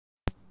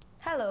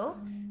Hello,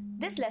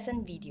 this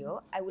lesson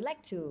video I would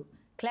like to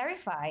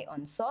clarify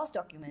on source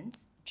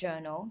documents,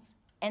 journals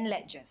and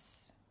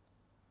ledgers.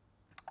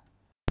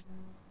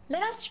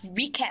 Let us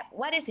recap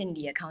what is in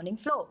the accounting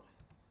flow.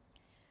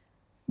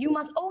 You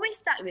must always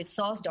start with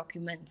source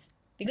documents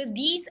because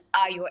these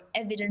are your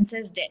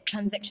evidences that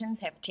transactions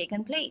have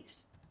taken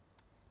place.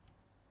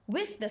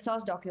 With the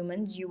source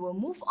documents, you will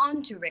move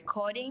on to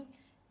recording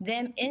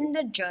them in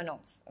the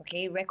journals,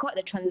 okay? Record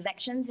the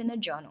transactions in the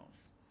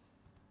journals.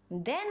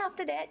 Then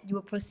after that, you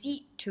will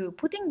proceed to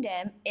putting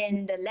them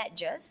in the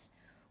ledgers,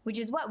 which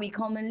is what we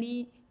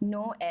commonly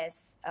know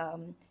as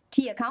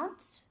T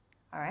accounts,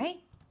 all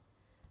right?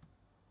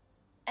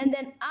 And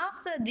then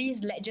after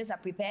these ledgers are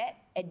prepared,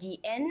 at the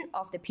end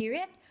of the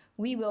period,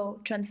 we will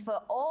transfer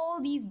all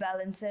these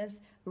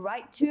balances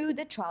right to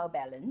the trial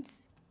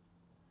balance.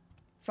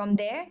 From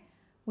there,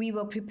 we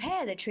will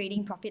prepare the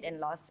trading profit and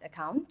loss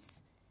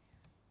accounts.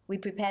 We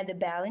prepare the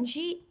balance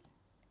sheet,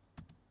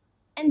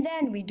 and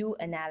then we do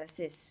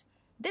analysis.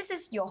 This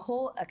is your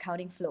whole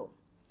accounting flow.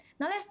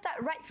 Now let's start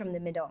right from the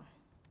middle.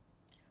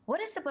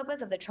 What is the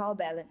purpose of the trial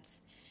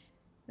balance?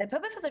 The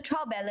purpose of the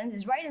trial balance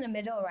is right in the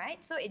middle,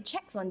 right? So it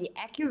checks on the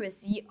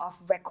accuracy of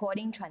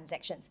recording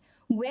transactions.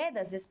 Where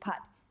does this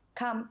part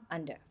come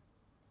under?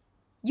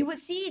 You will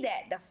see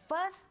that the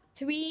first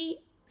 3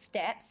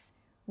 steps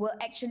will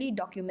actually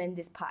document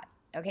this part.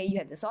 Okay, you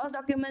have the source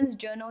documents,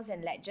 journals,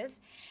 and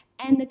ledgers.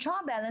 And the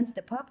trial balance,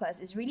 the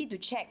purpose is really to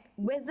check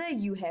whether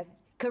you have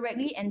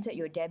correctly entered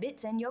your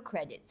debits and your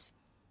credits.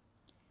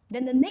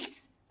 Then the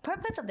next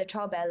purpose of the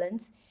trial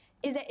balance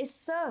is that it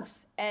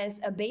serves as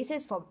a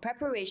basis for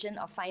preparation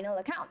of final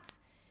accounts.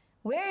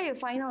 Where are your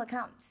final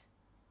accounts?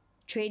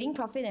 Trading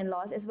profit and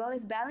loss as well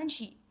as balance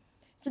sheet.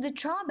 So the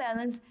trial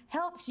balance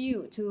helps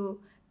you to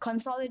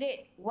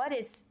consolidate what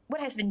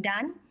has been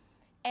done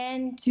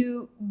and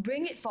to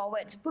bring it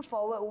forward, to put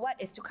forward what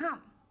is to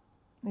come.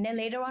 And then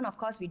later on, of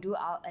course, we do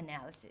our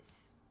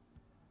analysis.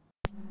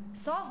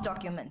 Source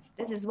documents.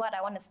 This is what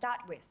I want to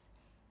start with.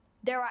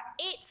 There are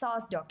 8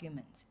 source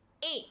documents.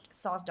 8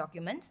 source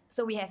documents.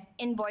 So we have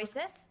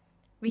invoices,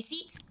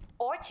 receipts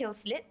or till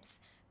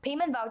slips,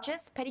 payment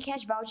vouchers, petty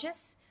cash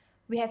vouchers.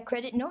 We have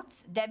credit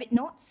notes, debit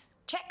notes,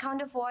 check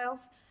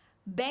counterfoils,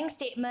 bank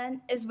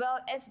statement, as well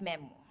as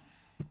memo.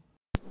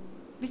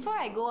 Before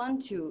I go on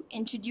to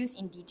introduce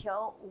in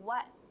detail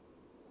what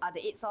are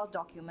the 8 source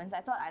documents, I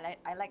thought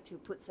I like to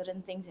put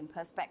certain things in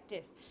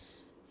perspective.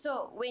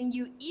 So when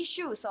you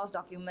issue source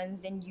documents,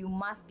 then you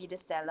must be the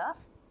seller.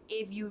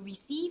 If you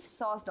receive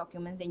source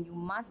documents, then you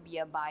must be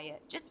a buyer.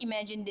 Just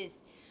imagine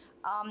this.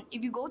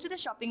 If you go to the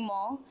shopping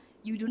mall,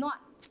 you do not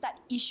start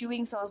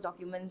issuing source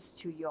documents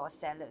to your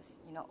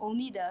sellers.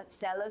 Only the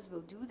sellers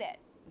will do that.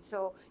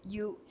 So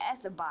you,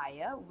 as the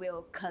buyer,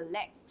 will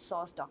collect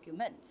source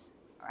documents,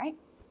 all right?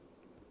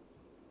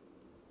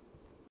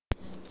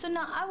 So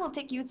now I will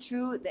take you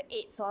through the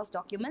 8 source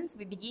documents.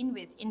 We begin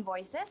with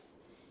invoices.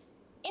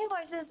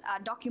 Invoices are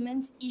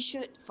documents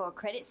issued for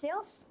credit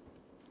sales.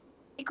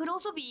 It could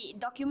also be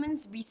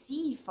documents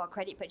received for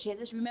credit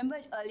purchases. Remember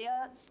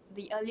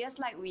the earlier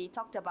slide we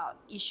talked about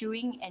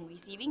issuing and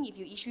receiving. If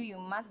you issue, you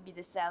must be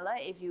the seller.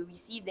 If you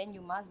receive, then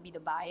you must be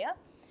the buyer.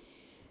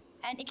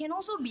 And it can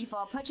also be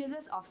for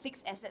purchases of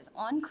fixed assets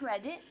on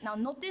credit. Now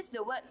notice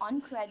the word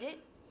on credit.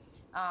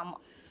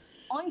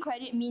 On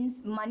credit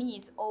means money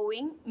is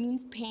owing,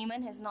 means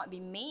payment has not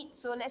been made.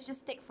 So let's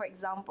just take, for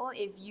example,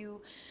 if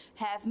you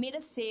have made a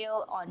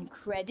sale on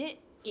credit,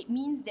 it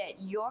means that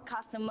your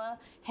customer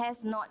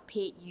has not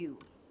paid you.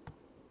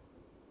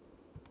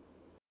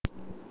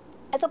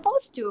 As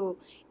opposed to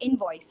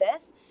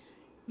invoices,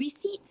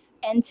 receipts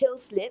and till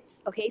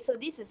slips, okay, so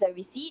this is a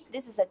receipt,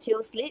 this is a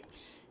till slip.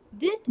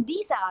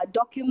 These are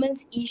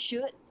documents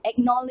issued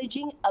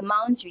acknowledging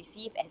amounts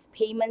received as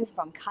payments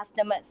from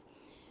customers.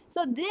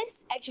 So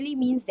this actually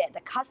means that the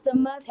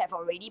customers have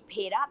already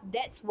paid up.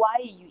 That's why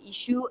you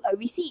issue a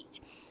receipt.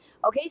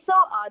 Okay, so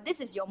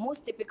this is your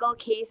most typical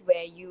case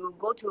where you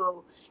go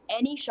to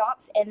any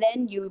shops and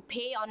then you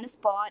pay on the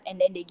spot and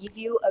then they give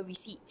you a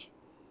receipt.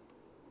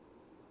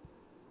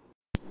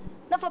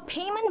 Now for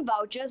payment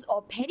vouchers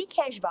or petty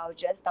cash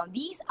vouchers, now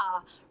these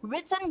are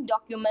written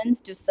documents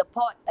to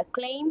support a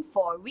claim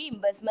for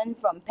reimbursement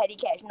from petty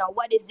cash. Now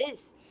what is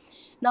this?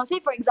 Now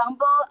say for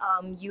example,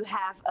 you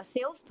have a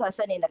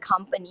salesperson in a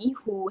company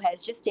who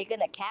has just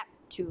taken a cab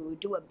to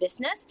do a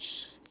business.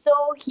 So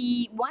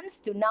he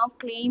wants to now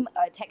claim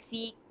a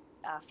taxi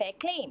fare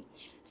claim.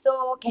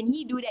 So can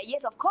he do that?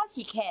 Yes, of course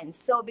he can.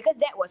 So because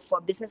that was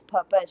for business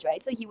purpose, right?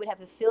 So he would have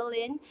to fill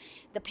in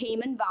the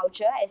payment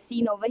voucher as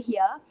seen over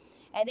here.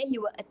 And then he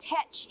will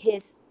attach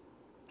his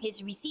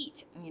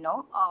receipt,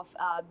 of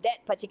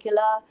that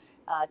particular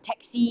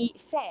taxi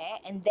fare,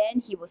 and then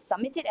he will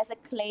submit it as a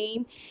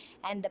claim,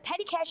 and the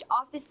petty cash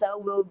officer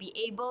will be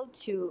able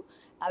to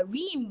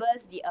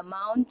reimburse the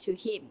amount to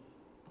him.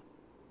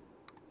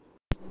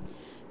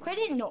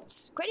 Credit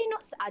notes. Credit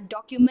notes are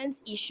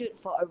documents issued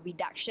for a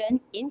reduction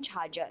in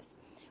charges.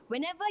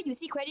 Whenever you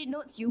see credit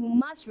notes, you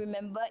must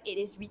remember it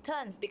is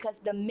returns, because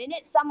the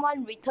minute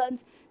someone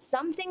returns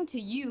something to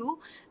you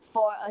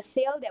for a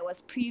sale that was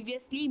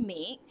previously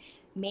made,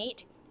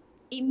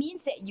 it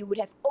means that you would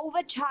have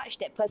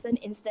overcharged that person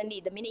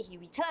instantly the minute he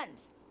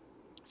returns.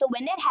 So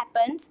when that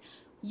happens,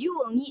 you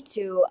will need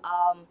to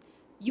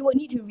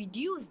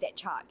reduce that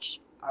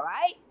charge. All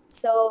right.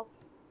 So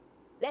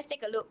let's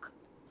take a look.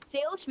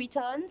 Sales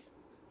returns,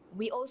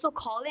 we also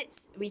call it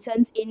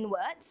returns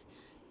inwards.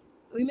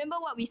 Remember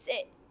what we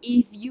said.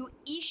 If you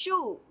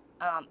issue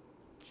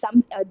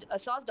a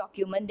source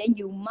document, then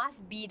you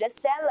must be the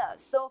seller.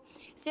 So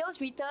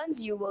sales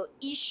returns, you will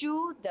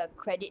issue the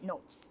credit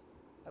notes.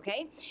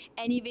 Okay,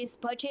 and if it's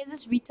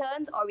purchases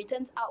returns or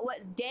returns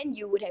outwards, then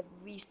you would have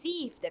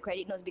received the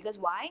credit notes, because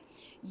why?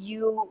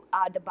 You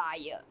are the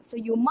buyer. So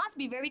you must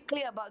be very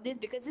clear about this,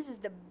 because this is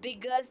the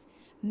biggest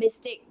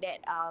mistake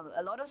that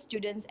a lot of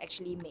students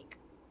actually make.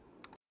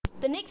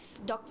 The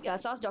next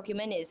source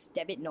document is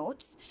debit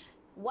notes.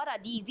 What are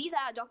these? These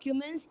are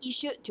documents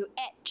issued to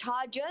add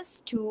charges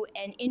to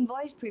an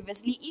invoice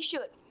previously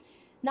issued.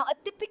 Now, a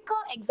typical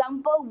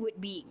example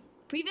would be,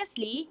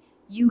 previously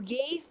you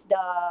gave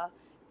the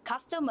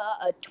customer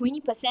a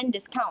 20%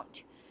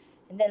 discount,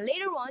 and then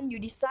later on you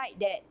decide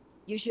that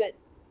you should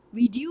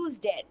reduce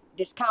that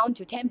discount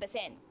to 10%.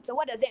 So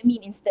what does that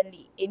mean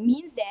instantly? It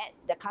means that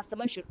the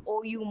customer should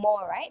owe you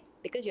more, right?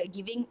 Because you're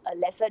giving a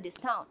lesser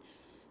discount.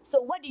 So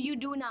what do you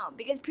do now?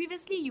 Because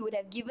previously you would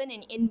have given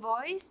an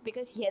invoice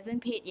because he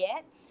hasn't paid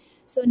yet.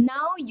 So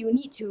now you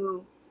need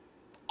to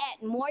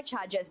add more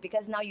charges,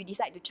 because now you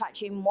decide to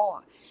charge him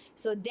more.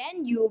 So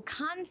then you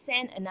can't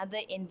send another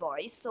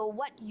invoice. So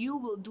what you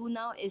will do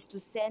now is to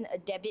send a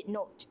debit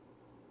note.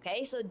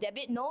 Okay, so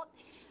debit note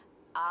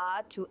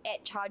are to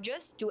add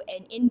charges to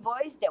an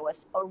invoice that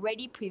was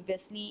already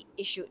previously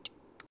issued.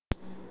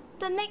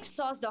 The next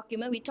source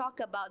document, we talk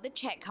about the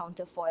check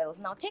counterfoils.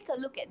 Now take a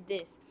look at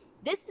this.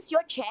 This is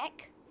your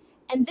check,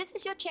 and this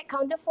is your check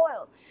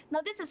counterfoil.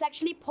 Now this is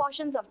actually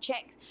portions of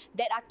check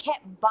that are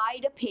kept by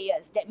the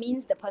payers. That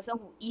means the person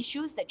who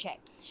issues the check.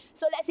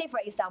 So let's say, for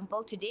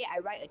example, today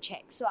I write a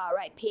check. So I'll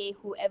write pay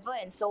whoever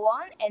and so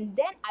on, and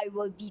then I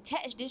will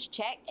detach this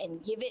check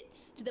and give it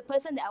to the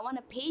person that I want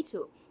to pay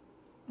to.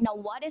 Now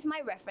what is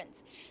my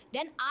reference?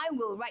 Then I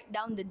will write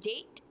down the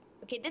date.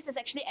 Okay, this is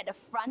actually at the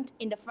front,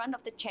 in the front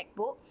of the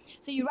checkbook.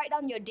 So you write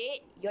down your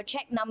date, your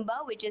check number,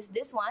 which is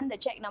this one, the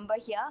check number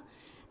here.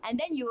 And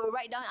then you will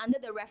write down under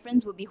the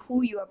reference will be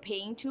who you are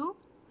paying to,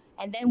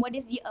 and then what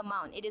is the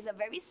amount. It is a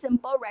very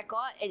simple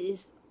record. It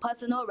is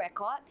personal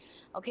record.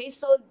 Okay,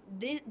 so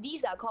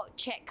these are called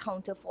check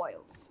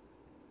counterfoils.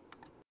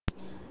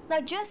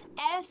 Now, just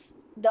as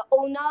the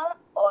owner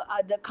or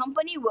the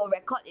company will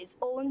record its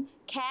own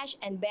cash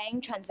and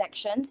bank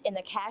transactions in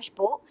the cash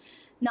book,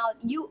 now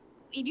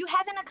if you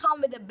have an account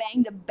with the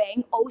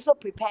bank also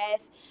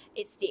prepares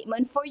its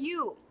statement for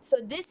you. So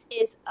this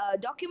is a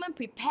document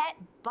prepared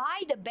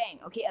by the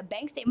bank. Okay, a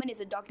bank statement is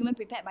a document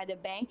prepared by the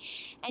bank,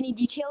 and it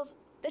details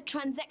the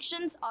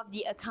transactions of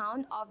the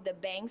account of the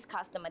bank's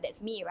customer.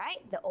 That's me,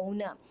 right? The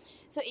owner.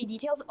 So it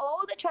details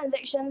all the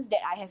transactions that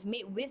I have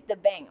made with the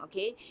bank,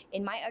 okay,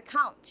 in my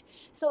account.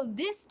 So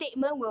this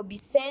statement will be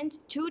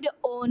sent to the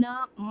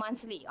owner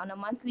monthly, on a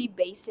monthly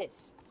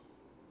basis.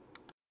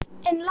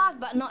 And last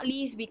but not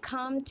least, we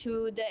come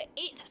to the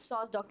 8th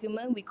source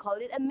document. We call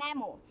it a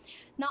memo.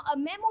 Now, a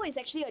memo is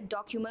actually a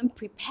document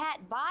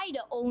prepared by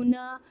the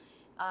owner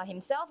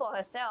himself or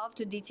herself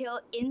to detail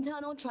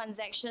internal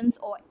transactions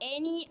or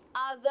any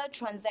other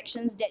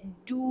transactions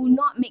that do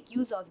not make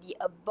use of the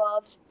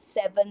above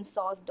 7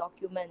 source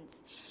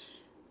documents.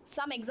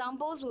 Some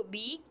examples would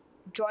be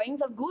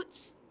drawings of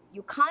goods.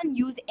 You can't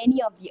use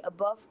any of the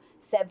above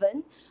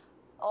 7,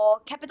 or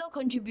capital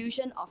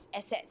contribution of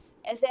assets,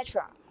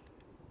 etc.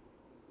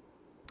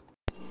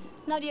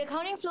 Now, the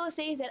accounting flow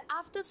says that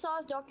after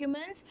source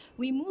documents,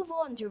 we move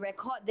on to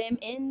record them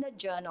in the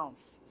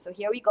journals. So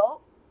here we go.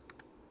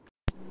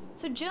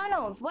 So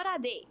journals, what are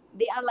they?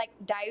 They are like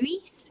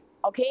diaries,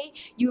 okay?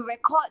 You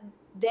record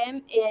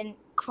them in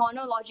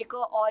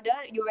chronological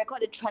order. You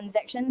record the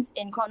transactions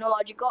in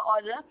chronological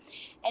order.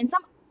 And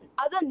some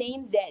other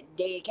names that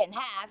they can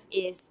have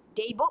is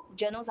daybook.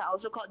 Journals are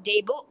also called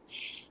daybook.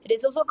 It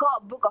is also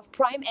called book of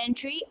prime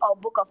entry or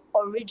book of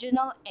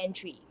original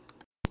entry.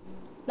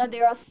 Now,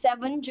 there are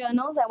 7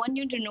 journals. I want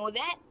you to know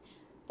that.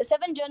 The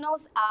 7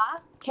 journals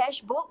are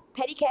cash book,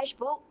 petty cash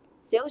book,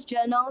 sales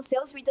journal,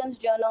 sales returns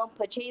journal,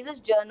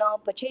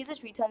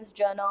 purchases returns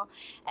journal,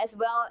 as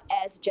well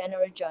as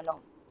general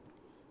journal.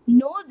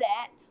 Know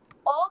that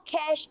all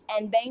cash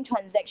and bank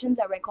transactions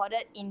are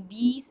recorded in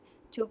these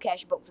 2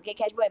 cash books, okay,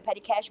 cash book and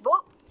petty cash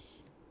book.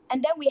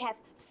 And then we have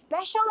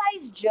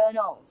specialized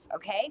journals,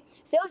 okay?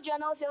 Sales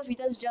journal, sales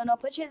returns journal,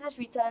 purchases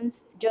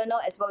returns journal,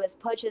 as well as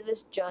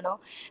purchases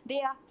journal. They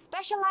are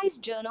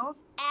specialized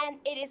journals, and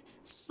it is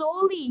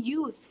solely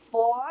used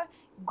for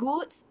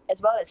goods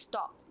as well as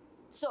stock.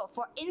 So,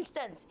 for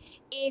instance,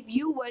 if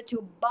you were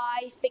to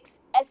buy fixed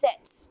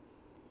assets,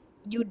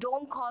 you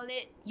don't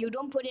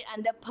put it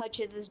under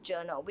purchases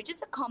journal, which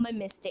is a common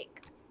mistake.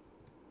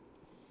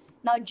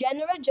 Now,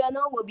 general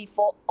journal will be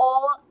for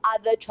all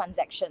other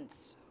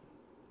transactions.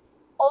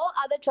 All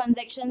other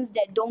transactions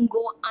that don't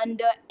go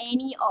under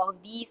any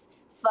of these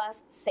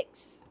first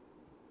 6.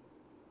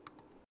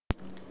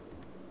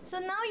 So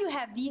now you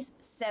have these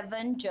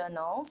 7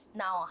 journals.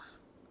 Now,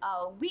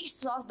 which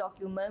source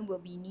document will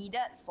be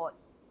needed for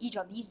each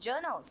of these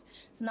journals?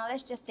 So now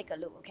let's just take a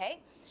look, okay?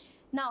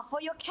 Now,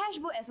 for your cash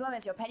book as well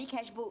as your petty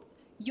cash book,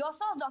 your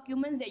source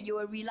documents that you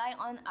will rely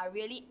on are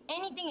really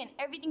anything and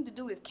everything to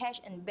do with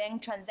cash and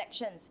bank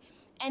transactions.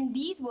 And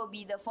these will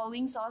be the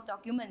following source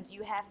documents.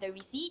 You have the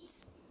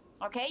receipts,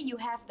 okay? You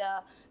have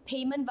the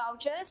payment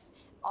vouchers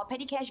or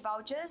petty cash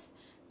vouchers,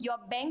 your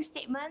bank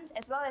statements,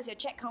 as well as your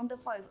check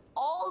counterfoils.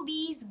 All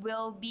these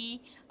will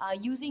be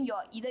using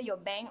either your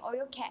bank or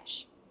your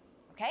cash,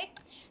 okay?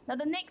 Now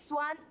the next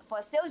one,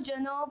 for sales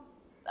journal,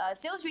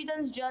 sales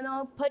returns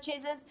journal,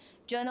 purchases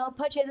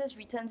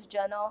returns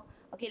journal.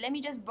 Okay, let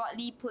me just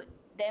broadly put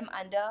them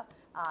under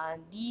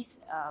these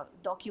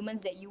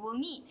documents that you will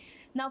need.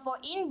 Now for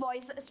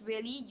invoices,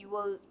 really,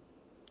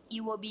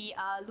 you will be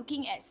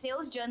looking at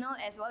sales journal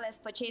as well as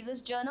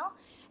purchases journal.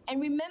 And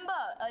remember,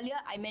 earlier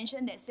I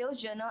mentioned that sales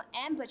journal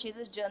and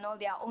purchases journal,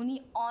 they are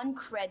only on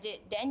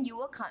credit. Then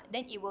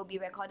it will be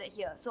recorded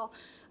here. So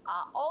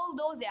all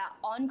those that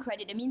are on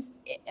credit, that means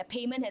a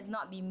payment has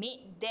not been made,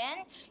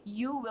 then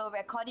you will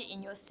record it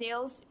in your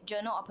sales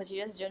journal or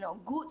purchases journal.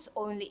 Goods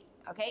only,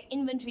 okay,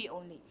 inventory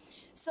only.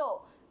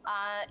 So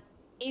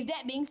if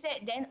that being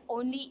said, then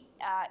only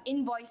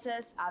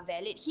invoices are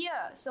valid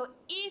here. So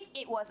if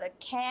it was a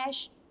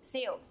cash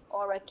sales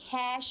or a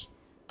cash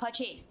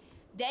purchase,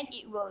 then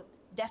it will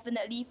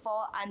definitely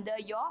fall under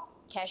your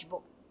cash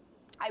book.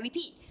 I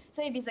repeat,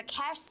 so if it's a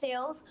cash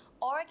sales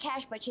or a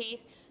cash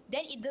purchase,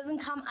 then it doesn't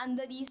come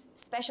under these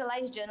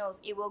specialized journals.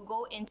 It will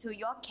go into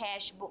your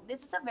cash book.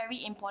 This is a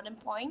very important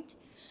point.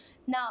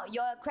 Now,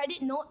 your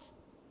credit notes,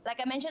 like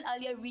I mentioned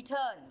earlier,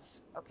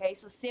 returns. Okay,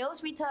 so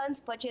sales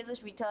returns,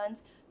 purchases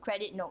returns,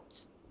 credit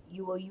notes,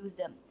 you will use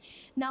them.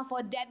 Now,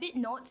 for debit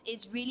notes,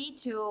 it's really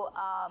to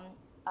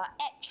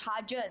add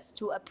charges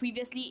to a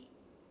previously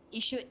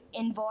issued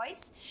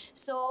invoice.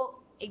 So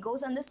it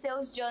goes under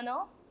sales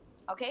journal.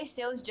 Okay,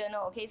 sales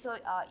journal. Okay, so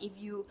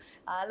if you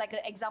like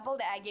the example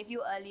that I gave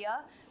you earlier,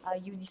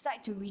 you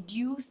decide to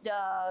reduce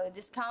the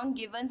discount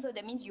given, so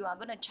that means you are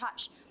going to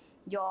charge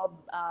your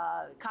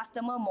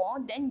customer more,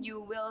 then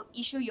you will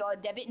issue your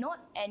debit note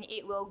and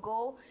it will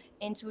go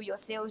into your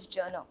sales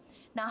journal.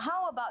 Now,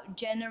 how about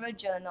general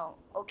journal?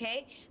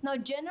 Okay, now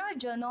general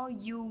journal,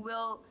 you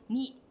will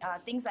need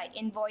things like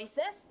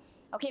invoices.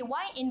 Okay,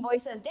 why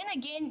invoices? Then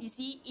again, you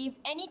see, if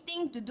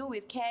anything to do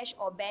with cash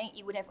or bank,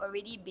 it would have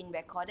already been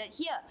recorded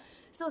here.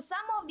 So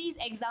some of these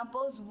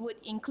examples would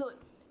include,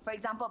 for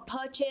example,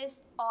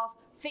 purchase of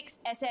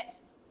fixed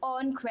assets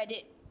on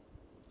credit.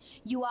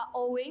 You are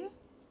owing,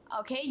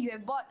 okay, you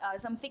have bought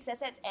some fixed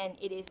assets and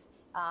it is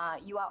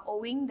you are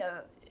owing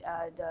the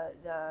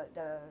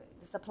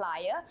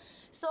supplier.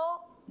 So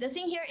the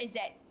thing here is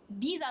that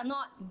these are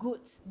not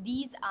goods,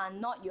 these are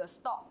not your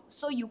stock.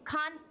 So you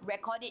can't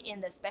record it in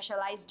the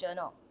specialized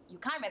journal. You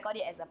can't record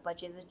it as a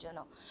purchases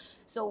journal.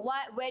 So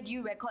where do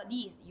you record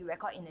these? You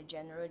record in the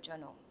general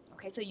journal.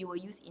 Okay, so you will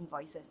use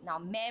invoices. Now,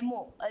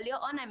 memo. Earlier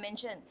on I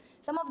mentioned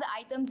some of the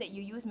items that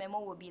you use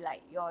memo will be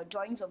like your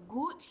drawings of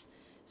goods.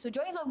 So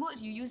drawings of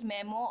goods, you use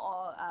memo,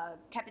 or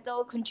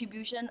capital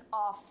contribution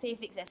of, say,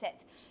 fixed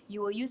assets.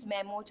 You will use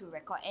memo to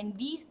record. And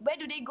these, where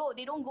do they go?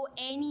 They don't go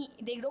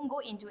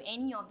into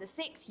any of the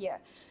 6 here.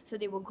 So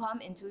they will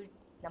come into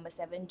number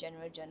 7,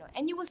 general journal.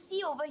 And you will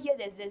see over here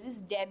there's this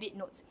debit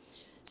notes.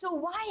 So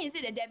why is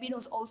it that debit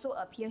notes also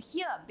appear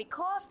here?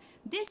 Because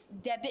this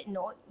debit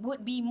note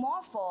would be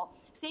more for,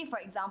 say for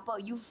example,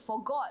 you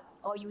forgot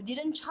or you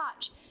didn't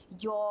charge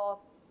your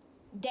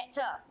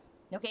debtor,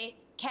 okay,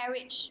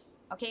 carriage.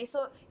 Okay,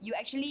 so you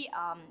actually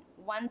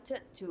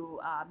wanted to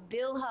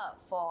bill her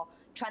for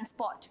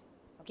transport,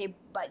 okay,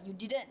 but you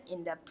didn't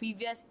in the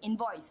previous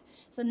invoice.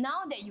 So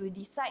now that you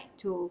decide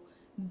to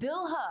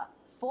bill her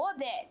for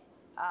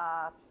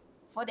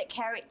that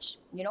carriage,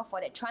 you know, for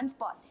that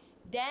transport,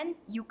 then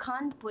you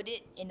can't put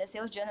it in the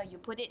sales journal. You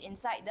put it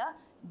inside the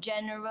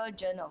general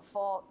journal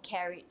for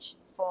carriage,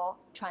 for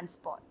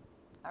transport.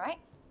 All right.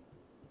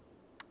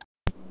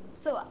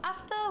 So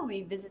after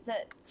we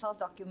visited source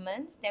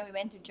documents, then we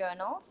went to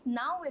journals.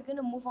 Now we're going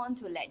to move on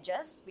to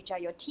ledgers, which are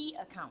your T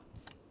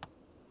accounts.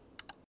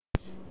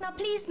 Now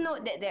please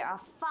note that there are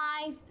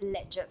 5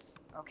 ledgers,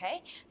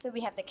 okay? So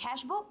we have the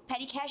cash book,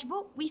 petty cash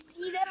book, we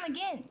see them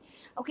again.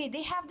 Okay,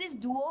 they have this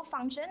dual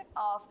function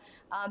of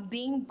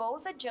being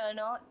both a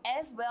journal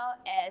as well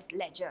as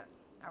ledger,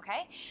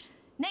 okay?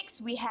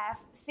 Next, we have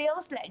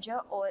sales ledger,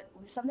 or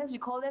sometimes we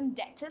call them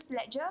debtors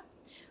ledger.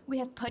 We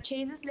have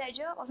purchases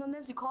ledger, or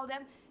sometimes we call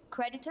them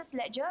creditors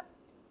ledger.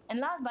 And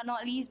last but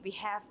not least, we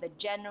have the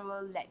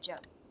general ledger.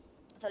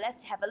 So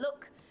let's have a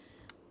look.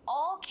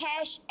 All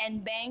cash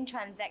and bank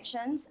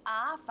transactions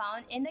are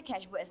found in the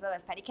cash book as well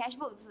as petty cash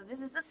book. So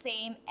this is the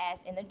same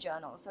as in the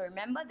journal. So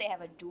remember, they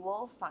have a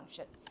dual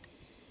function.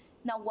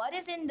 Now, what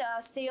is in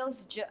the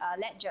sales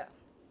ledger?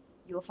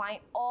 you'll find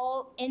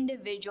all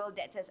individual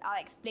debtors.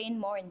 I'll explain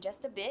more in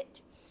just a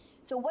bit.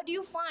 So what do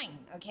you find,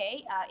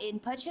 okay, in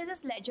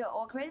purchasers ledger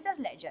or creditors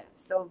ledger?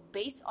 So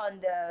based on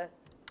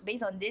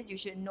this, you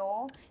should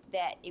know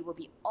that it will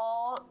be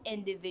all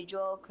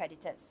individual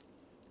creditors,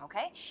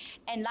 okay?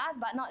 And last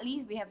but not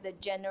least, we have the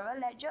general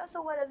ledger.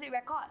 So what does it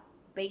record?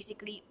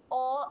 Basically,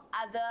 all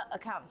other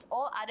accounts,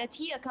 all other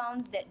T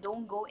accounts that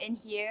don't go in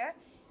here,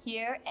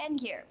 here, and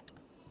here.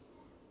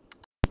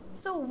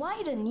 So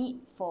why the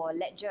need for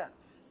ledger?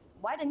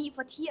 Why the need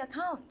for T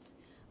accounts?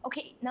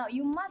 Okay, now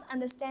you must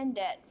understand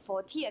that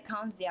for T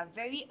accounts, they are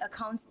very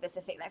account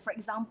specific. Like for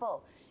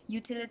example,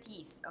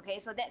 utilities. Okay,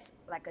 so that's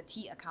like a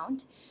T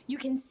account. You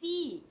can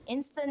see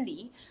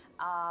instantly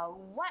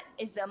what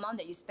is the amount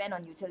that you spend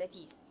on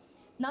utilities.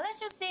 Now let's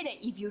just say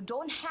that if you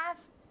don't have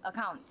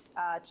accounts,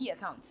 T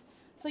accounts,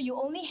 so you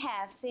only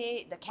have,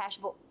 say, the cash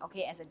book,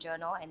 okay, as a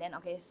journal, and then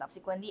okay,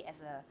 subsequently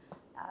as a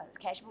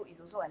cash book is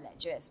also a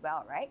ledger as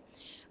well, right?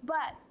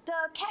 But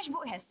the cash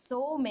book has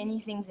so many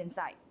things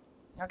inside.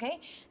 Okay,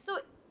 so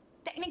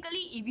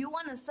technically, if you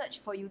want to search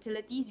for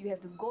utilities, you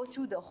have to go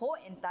through the whole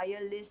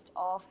entire list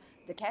of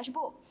the cash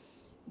book.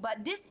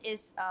 But this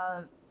is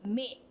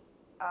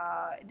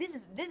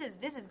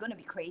this is going to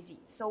be crazy.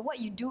 So what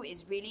you do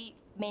is really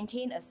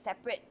maintain a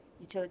separate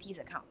utilities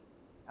account.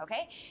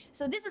 Okay,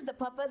 so this is the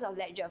purpose of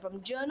ledger.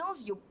 From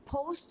journals, you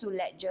post to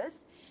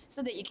ledgers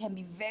so that you can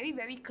be very,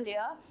 very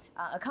clear,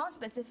 account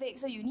specific.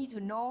 So you need to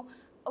know,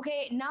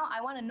 okay, now I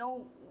want to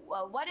know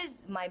what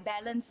is my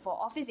balance for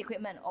office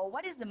equipment, or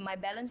what is my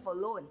balance for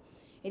loan.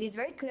 It is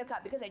very clear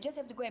cut because I just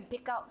have to go and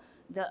pick out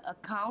the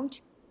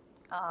account,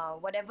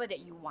 whatever that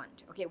you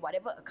want. Okay,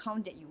 whatever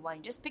account that you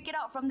want, just pick it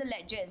out from the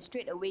ledger and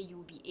straight away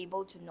you'll be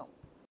able to know.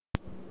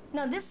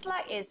 Now this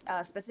slide is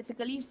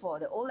specifically for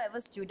the O-level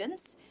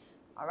students.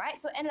 Alright,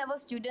 so N-level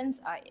students,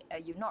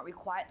 you're not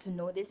required to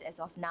know this as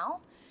of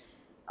now.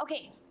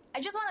 Okay, I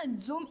just want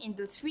to zoom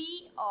into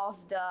 3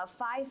 of the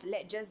 5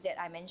 ledgers that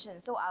I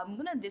mentioned. So I'm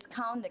going to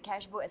discount the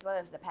cash book as well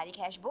as the petty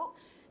cash book.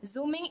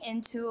 Zooming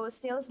into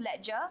sales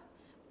ledger,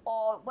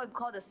 or what we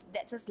call the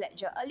debtors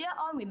ledger. Earlier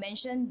on, we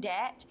mentioned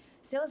that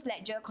sales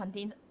ledger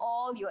contains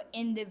all your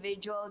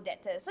individual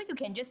debtors. So you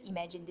can just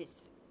imagine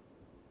this.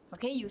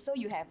 Okay, you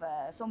have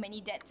so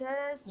many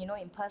debtors, you know,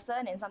 in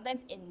person and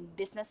sometimes in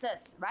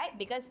businesses, right?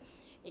 Because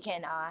it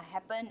can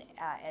happen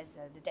as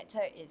the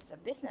debtor is a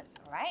business,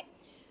 all right?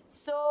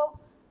 So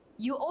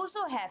you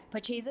also have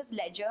purchasers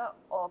ledger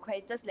or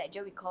creditors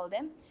ledger, we call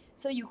them.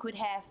 So you could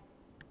have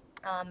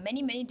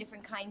many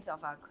different kinds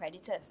of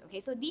creditors.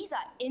 Okay, so these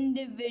are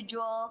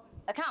individual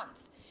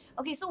accounts.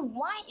 Okay, so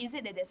why is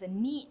it that there's a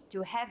need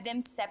to have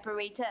them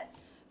separated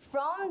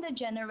from the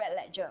general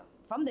ledger?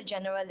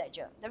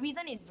 The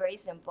reason is very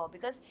simple,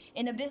 because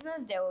in a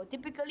business there will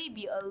typically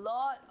be a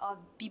lot of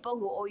people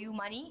who owe you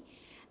money,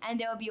 and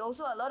there will be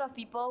also a lot of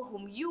people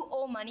whom you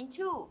owe money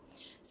to.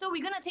 So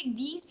we're gonna take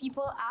these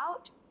people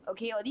out,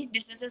 okay, or these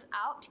businesses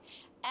out,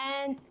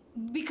 and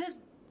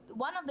because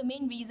one of the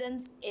main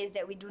reasons is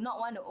that we do not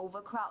want to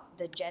overcrowd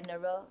the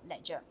general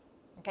ledger.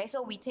 Okay,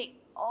 so we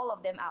take all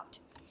of them out.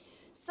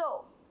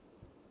 So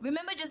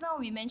remember just now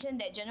we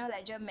mentioned that general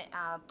ledger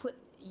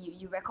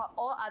you record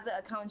all other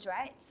accounts,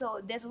 right?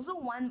 So there's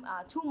also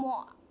two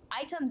more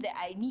items that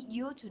I need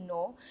you to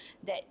know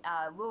that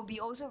will be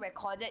also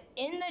recorded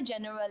in the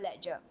general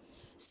ledger.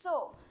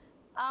 So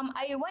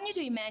I want you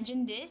to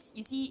imagine this.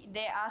 You see,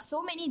 there are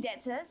so many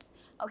debtors,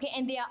 okay,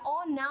 and they are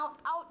all now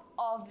out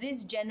of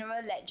this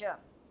general ledger.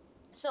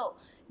 So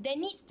there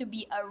needs to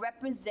be a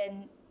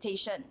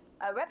representation,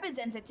 a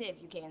representative,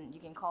 you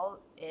can call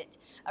it,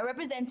 a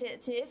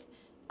representative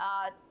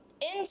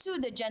into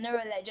the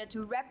general ledger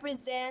to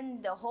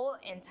represent the whole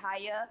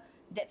entire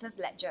debtors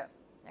ledger.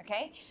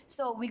 Okay,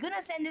 so we're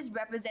gonna send this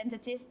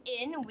representative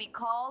in. We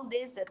call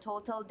this the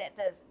total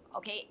debtors.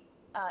 Okay,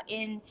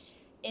 the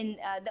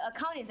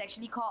account is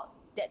actually called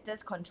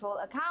debtors control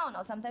account,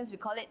 or sometimes we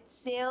call it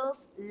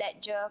sales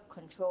ledger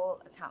control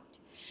account.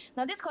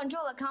 Now this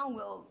control account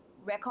will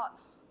record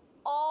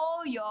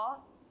all your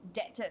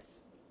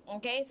debtors.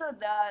 Okay, so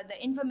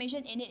the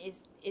information in it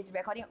is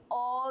recording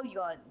all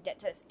your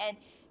debtors, and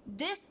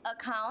this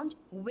account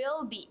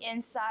will be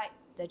inside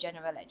the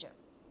general ledger.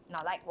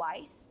 Now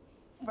likewise,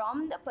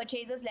 from the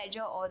purchasers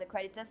ledger or the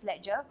creditors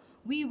ledger,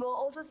 we will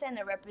also send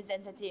a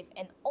representative,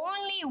 and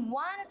only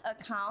one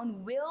account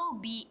will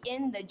be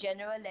in the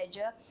general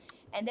ledger,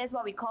 and that's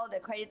what we call the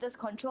creditors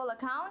control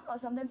account, or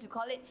sometimes we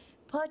call it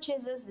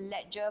purchasers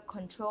ledger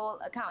control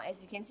account.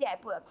 As you can see, I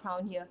put a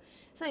crown here.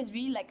 So it's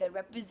really like a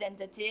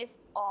representative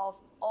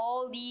of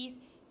all these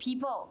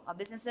people or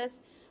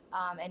businesses,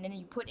 and then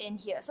you put in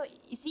here. So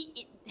you see,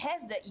 it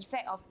has the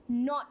effect of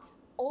not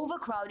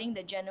overcrowding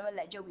the general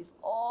ledger with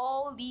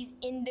all these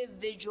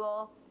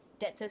individual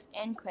debtors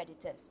and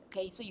creditors.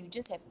 Okay, so you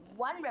just have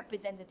one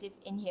representative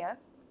in here,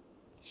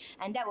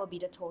 and that will be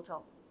the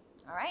total.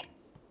 All right.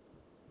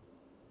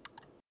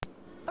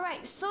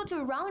 Alright, so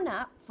to round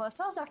up, for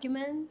source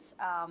documents,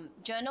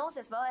 journals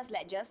as well as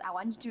ledgers, I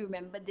want you to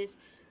remember this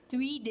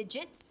 3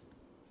 digits,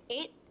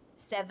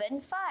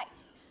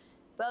 875.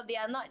 Well, they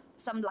are not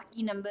some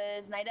lucky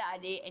numbers, neither are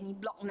they any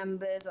block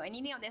numbers or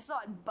anything of that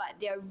sort, but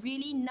they are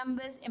really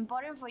numbers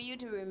important for you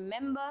to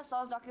remember: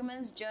 source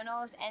documents,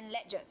 journals, and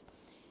ledgers.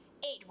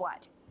 8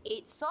 what?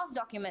 8 source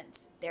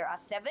documents. There are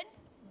 7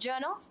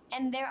 journals,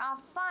 and there are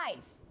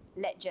 5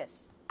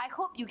 ledgers. I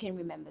hope you can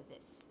remember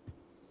this.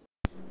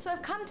 So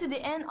I've come to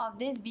the end of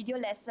this video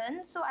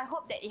lesson, so I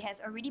hope that it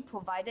has already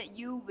provided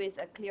you with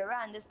a clearer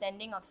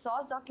understanding of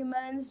source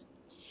documents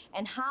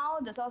and how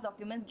the source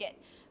documents get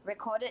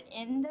recorded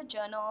in the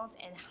journals,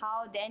 and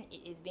how then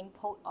it is being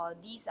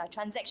these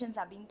transactions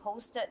are being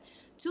posted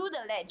to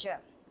the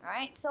ledger.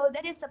 Alright, so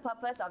that is the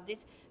purpose of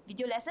this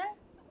video lesson.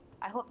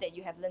 I hope that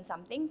you have learned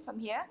something from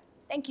here.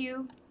 Thank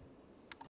you.